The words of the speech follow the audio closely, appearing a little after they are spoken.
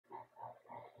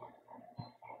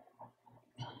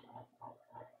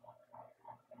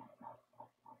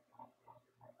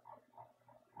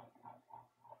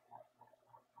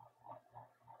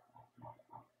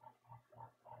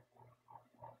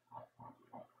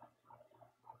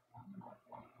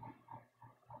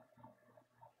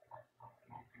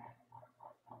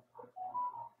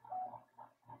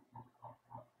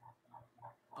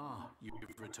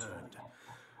you've returned.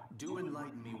 Do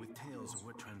enlighten me with tales of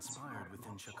what transpired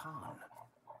within Shakan.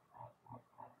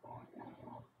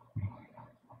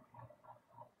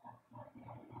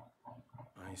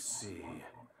 I see.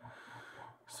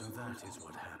 So that is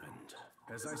what happened.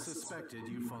 As I suspected,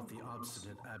 you fought the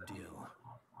obstinate Abdiel.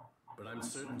 But I'm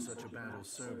certain such a battle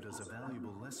served as a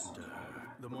valuable lesson to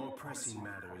her. The more pressing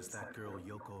matter is that girl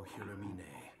Yoko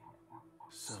Hiramine.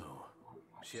 So,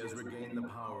 she has regained the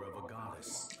power of a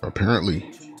goddess. Apparently. In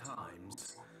ancient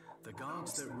times, the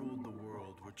gods that ruled the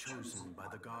world were chosen by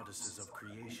the goddesses of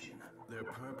creation. Their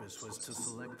purpose was to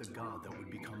select the god that would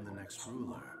become the next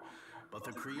ruler. But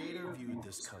the creator viewed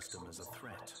this custom as a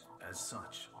threat. As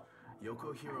such,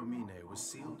 Yoko Hiramine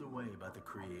was sealed away by the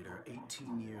creator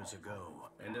 18 years ago.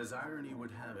 And as irony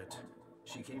would have it,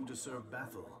 she came to serve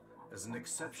Bethel as an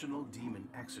exceptional demon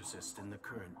exorcist in the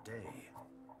current day.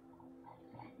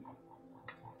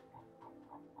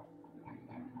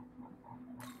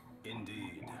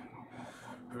 Indeed.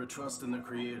 Her trust in the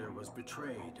creator was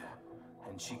betrayed,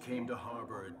 and she came to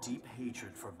harbor a deep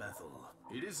hatred for Bethel.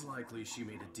 It is likely she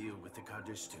made a deal with the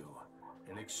Kadishtu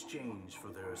in exchange for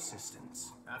their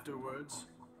assistance. Afterwards,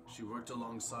 she worked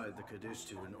alongside the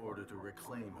Kadishtu in order to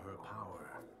reclaim her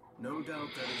power. No doubt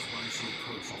that is why she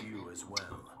approached you as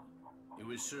well. It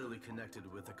was surely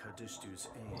connected with the Kadishtu's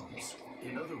aims.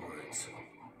 In other words,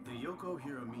 the Yoko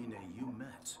Hiramine you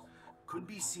met could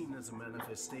be seen as a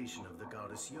manifestation of the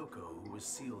goddess Yoko who was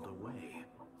sealed away.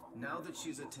 Now that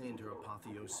she's attained her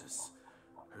apotheosis,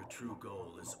 her true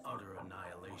goal is utter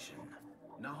annihilation.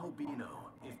 Nahobino,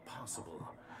 if possible,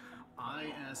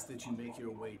 I ask that you make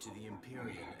your way to the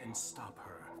Empyrean and stop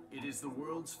her. It is the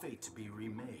world's fate to be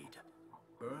remade.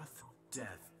 Birth,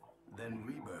 death, then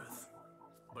rebirth.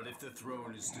 But if the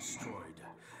throne is destroyed,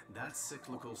 that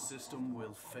cyclical system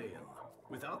will fail.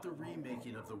 Without the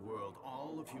remaking of the world,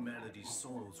 all of humanity's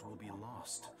souls will be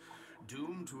lost,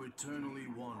 doomed to eternally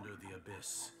wander the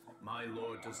abyss. My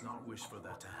lord does not wish for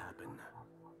that to happen.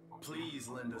 Please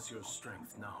lend us your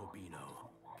strength, Nahobino.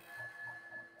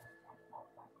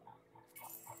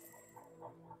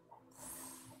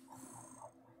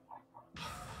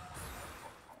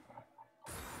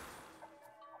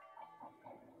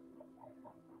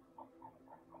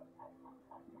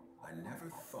 I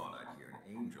never thought I'd hear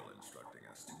an angel instructing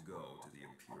us to go to the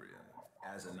Empyrean.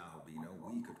 As a Nahobino,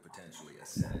 we could potentially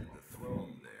ascend the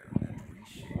throne there and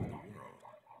reshape the world.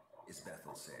 Is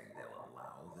Bethel saying they'll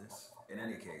allow this? In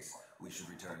any case, we should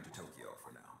return to Tokyo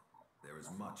for now. There is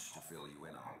much to fill you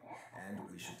in on, and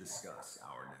we should discuss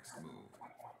our next move.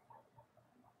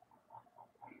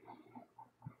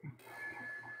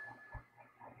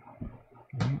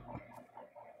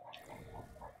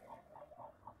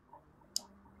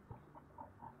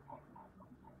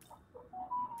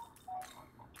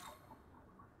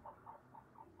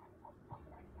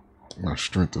 My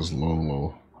strength is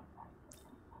low.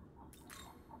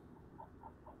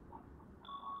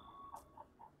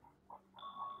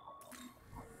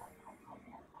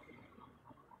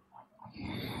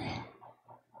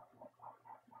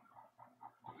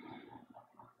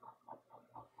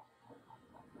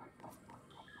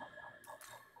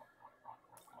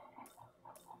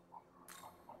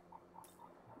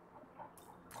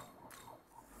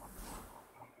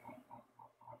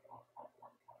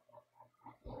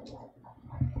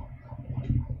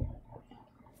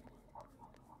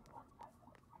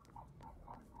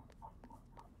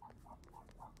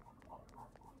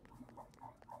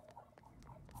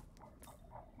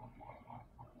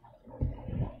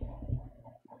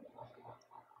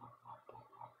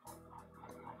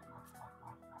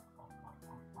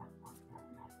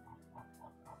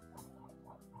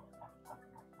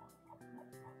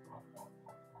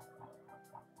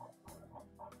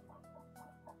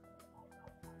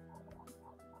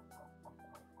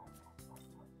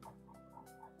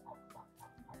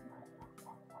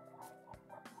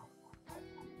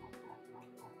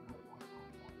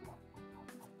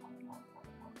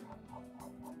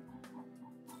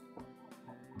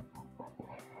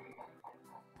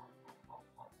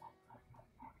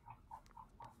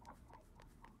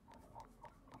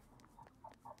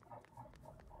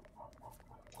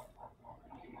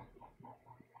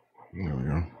 There we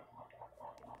go.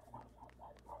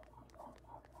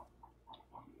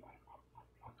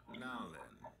 Now then.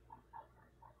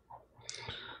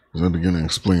 As I begin to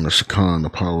explain to Shakan, the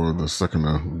power of the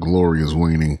second glory is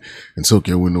waning, and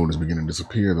Tokyo window is beginning to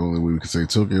disappear. The only way we can say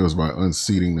Tokyo is by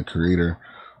unseating the creator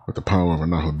with the power of a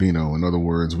Nahobino. In other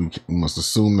words, we must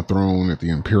assume the throne at the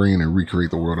Empyrean and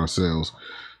recreate the world ourselves.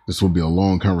 This will be a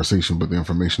long conversation, but the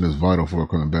information is vital for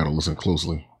upcoming battle. Listen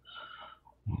closely.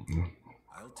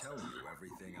 I'll tell you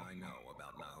everything I know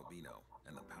about Nahobino.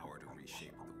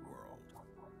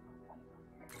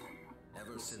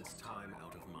 since time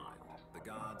out of mind, the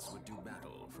gods would do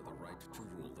battle for the right to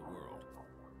rule the world.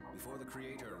 Before the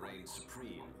Creator reigned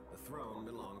supreme, the throne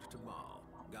belonged to Baal,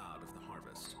 god of the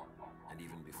harvest. And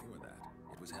even before that,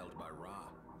 it was held by Ra,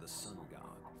 the sun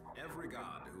god. Every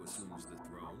god who assumes the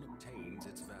throne obtains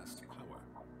its vast power,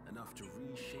 enough to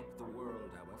reshape the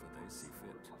world however they see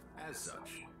fit. As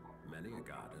such, many a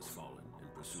god has fallen in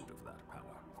pursuit of that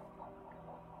power.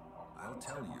 I'll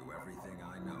tell you everything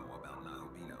I know about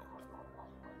Nahobino.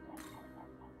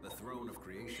 The throne of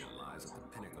creation lies at the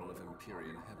pinnacle of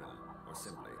Empyrean heaven, or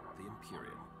simply the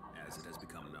Empyrean, as it has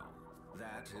become known.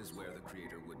 That is where the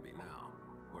Creator would be now,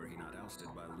 were he not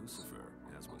ousted by Lucifer,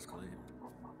 as was claimed.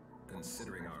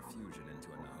 Considering our fusion into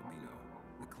a Nahobino,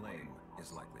 the claim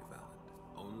is likely valid.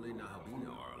 Only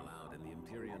Nahobino are allowed in the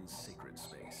Empyrean's sacred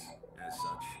space. As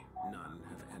such, none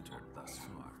have entered thus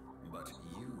far. But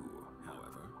you,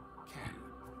 however, can.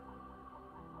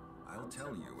 I'll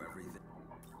tell you everything.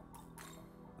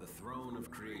 The throne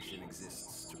of creation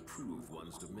exists to prove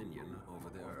one's dominion over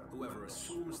the earth. Whoever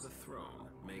assumes the throne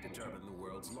may determine the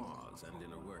world's laws and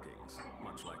inner workings,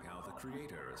 much like how the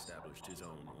Creator established his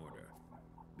own order.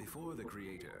 Before the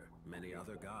Creator, many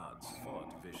other gods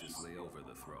fought viciously over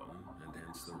the throne, and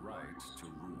hence the right to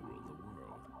rule the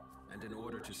world. And in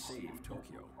order to save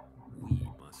Tokyo, we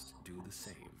must do the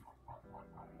same.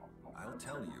 I'll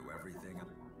tell you everything.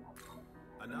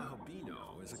 A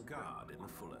Nahobino is a god in the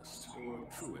fullest, or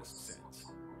truest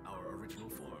sense. Our original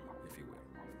form, if you will.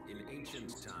 In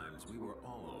ancient times, we were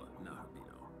all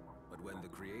Nahobino. But when the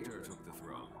Creator took the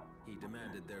throne, he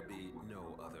demanded there be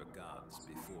no other gods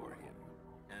before him,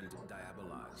 and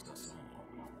diabolized us all.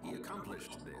 He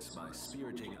accomplished this by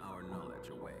spiriting our knowledge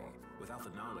away. Without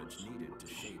the knowledge needed to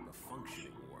shape a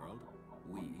functioning world,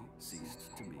 we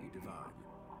ceased to be divine,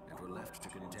 and were left to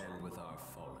contend with our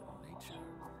fallen nature.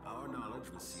 Our knowledge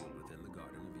was sealed within the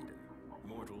Garden of Eden.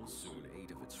 Mortals soon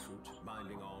ate of its fruit,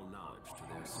 binding all knowledge to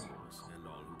their souls and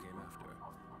all who came after.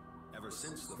 Ever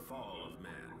since the fall of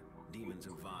man, demons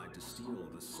have vied to steal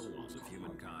the souls of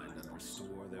humankind and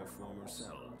restore their former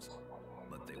selves.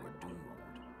 But they were doomed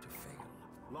to fail.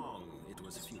 Long it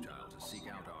was futile to seek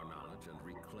out our knowledge and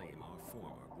reclaim our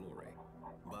former glory.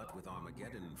 But with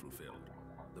Armageddon fulfilled,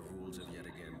 the rules have yet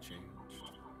again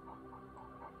changed.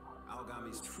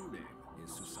 Aogami's true name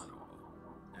is Susanoo.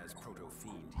 As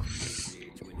proto-fiend, he was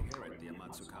created to inherit the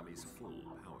Amatsukami's full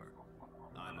power.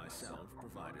 I myself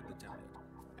provided the template.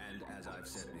 And as I've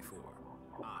said before,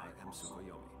 I am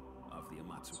Tsukuyomi of the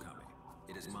Amatsukami.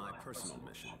 It is my personal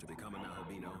mission to become a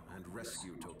Nahobino and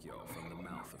rescue Tokyo from the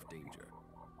mouth of danger.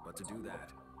 But to do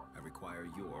that, I require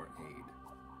your aid.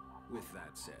 With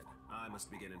that said, I must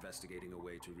begin investigating a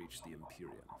way to reach the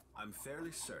Empyrean. I'm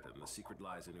fairly certain the secret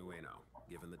lies in Ueno,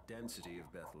 given the density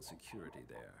of Bethel's security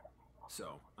there.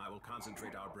 So, I will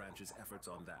concentrate our branch's efforts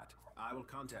on that. I will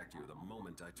contact you the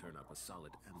moment I turn up a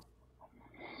solid end.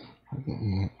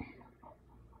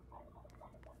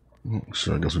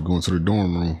 So I guess we're going to the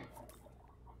dorm room.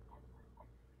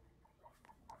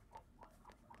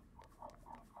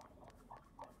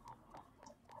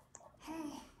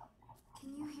 Hey,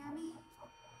 can you hear me?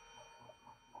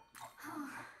 Oh,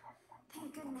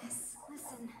 thank goodness.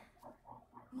 Listen,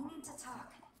 we need to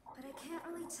talk, but I can't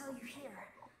really tell you here.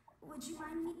 Would you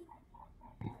mind me?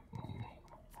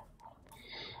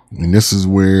 And this is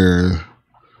where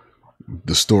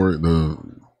the story, the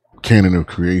canon of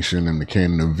creation and the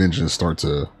canon of vengeance start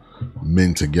to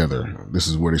mend together. This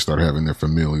is where they start having their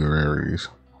familiarities.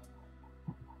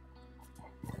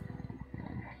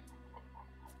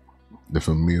 The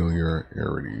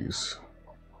familiarities.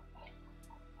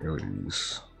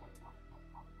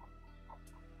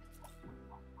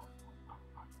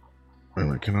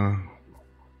 Wait, can I?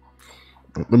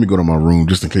 Let me go to my room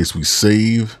just in case we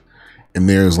save. And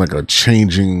there's like a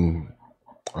changing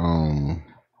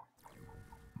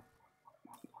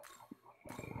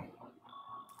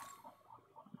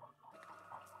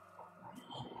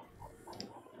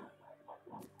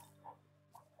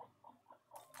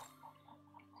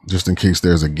just in case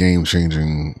there's a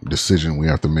game-changing decision we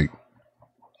have to make.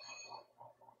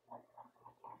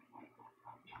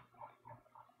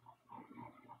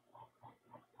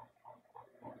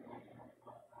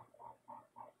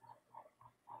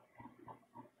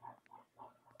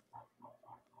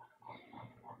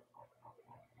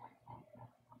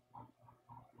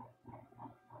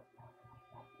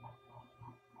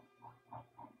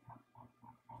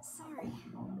 Sorry,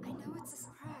 I know it's a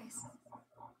surprise.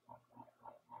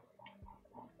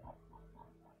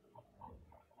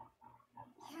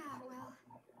 Yeah, well,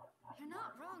 you're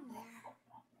not wrong there.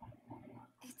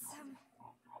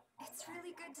 It's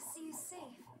really good to see you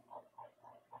safe.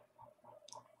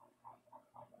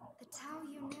 Tao,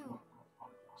 you knew.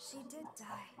 She did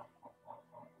die.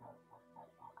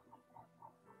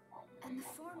 And the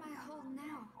form I hold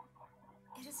now,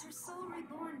 it is her soul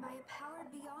reborn by a power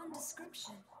beyond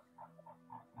description.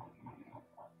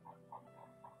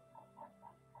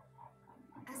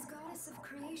 As goddess of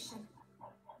creation,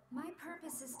 my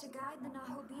purpose is to guide the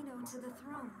Nahobino to the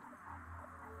throne.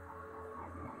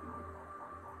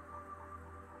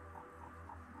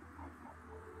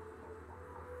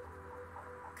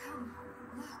 Come,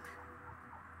 look.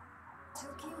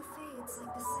 Tokyo fades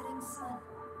like the setting sun.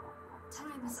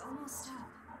 Time is almost up.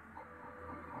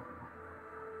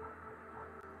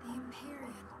 The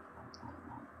Empyrean.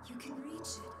 You can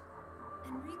reach it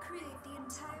and recreate the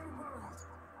entire world.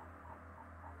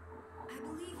 I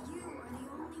believe you are the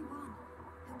only one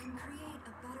who can create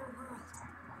a better world.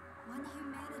 One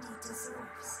humanity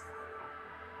deserves.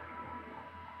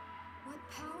 What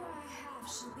power I have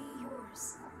shall be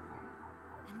yours.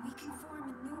 And we can form a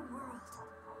new world,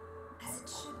 as it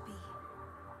should be.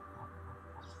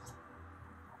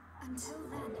 Until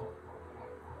then,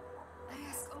 I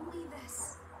ask only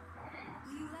this.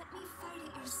 Will you let me fight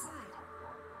at your side?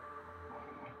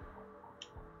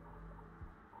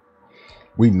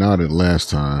 We nodded last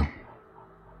time,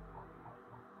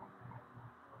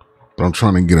 but I'm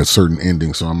trying to get a certain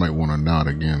ending, so I might want to nod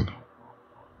again.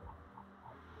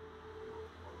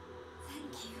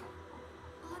 Thank you.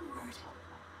 Onward.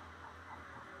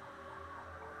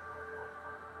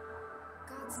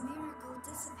 God's miracle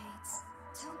dissipates.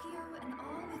 Tokyo and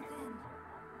all within.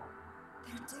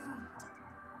 They're doomed.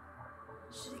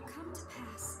 Should it come to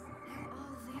pass, they'll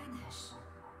all vanish.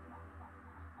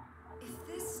 If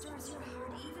this stirs your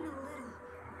heart even a little,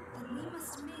 then we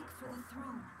must make for the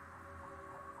throne.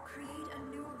 Create a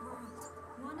new world,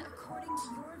 one according to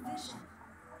your vision.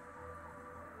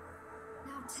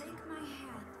 Now take my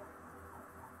hand.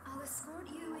 I'll escort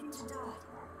you into Dot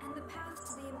and the path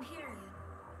to the Empyrean.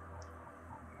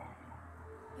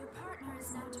 Your partner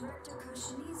is now Director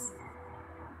Koshimizu.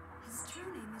 His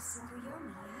true name is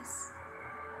Tsukuyomi, yes?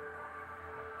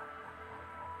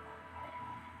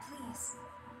 Please,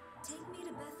 take me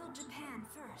to Bethel, Japan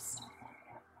first.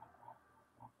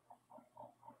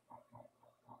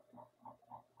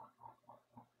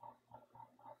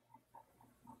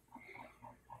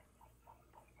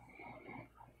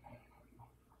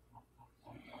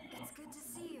 It's good to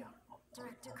see you,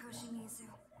 Director Koshimizu.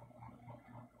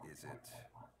 Is it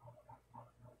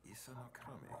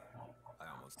Isanokami? I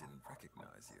almost didn't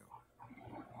recognize you.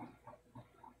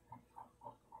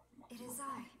 It is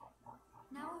I,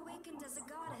 now awakened as a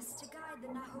goddess to guide the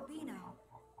Nahobino.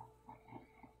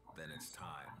 Then it's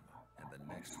time, and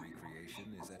the next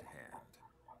recreation is at hand.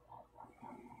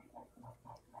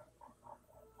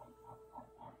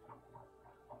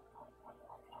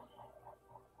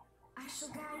 I shall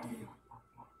guide you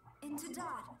into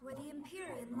Dot, where the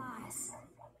Empyrean lies.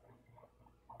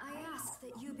 I ask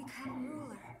that you become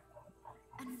ruler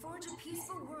and forge a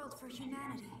peaceful world for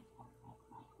humanity.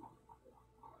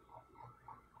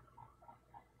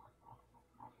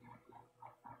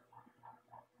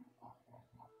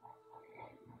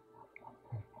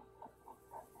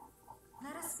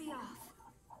 Let us be off.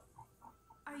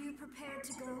 Are you prepared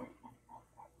to go?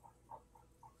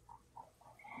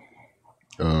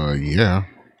 Yeah.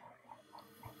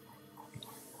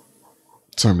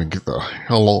 Time to get the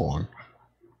hell on.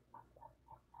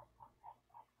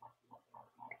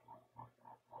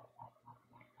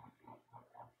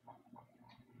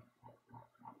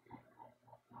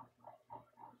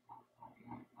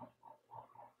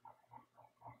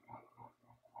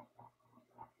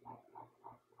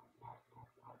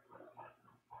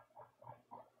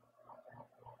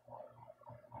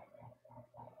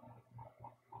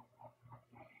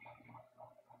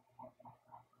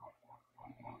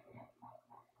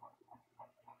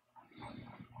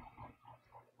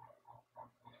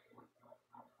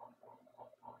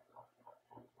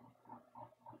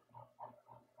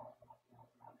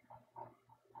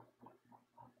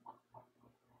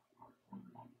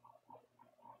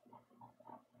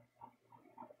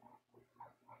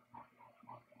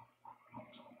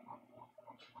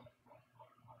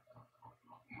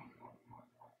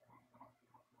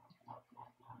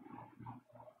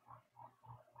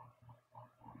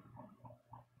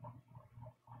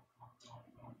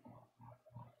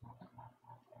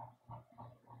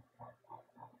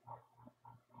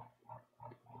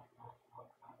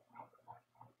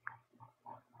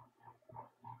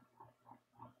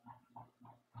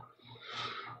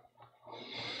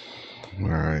 All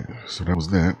right, so that was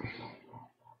that.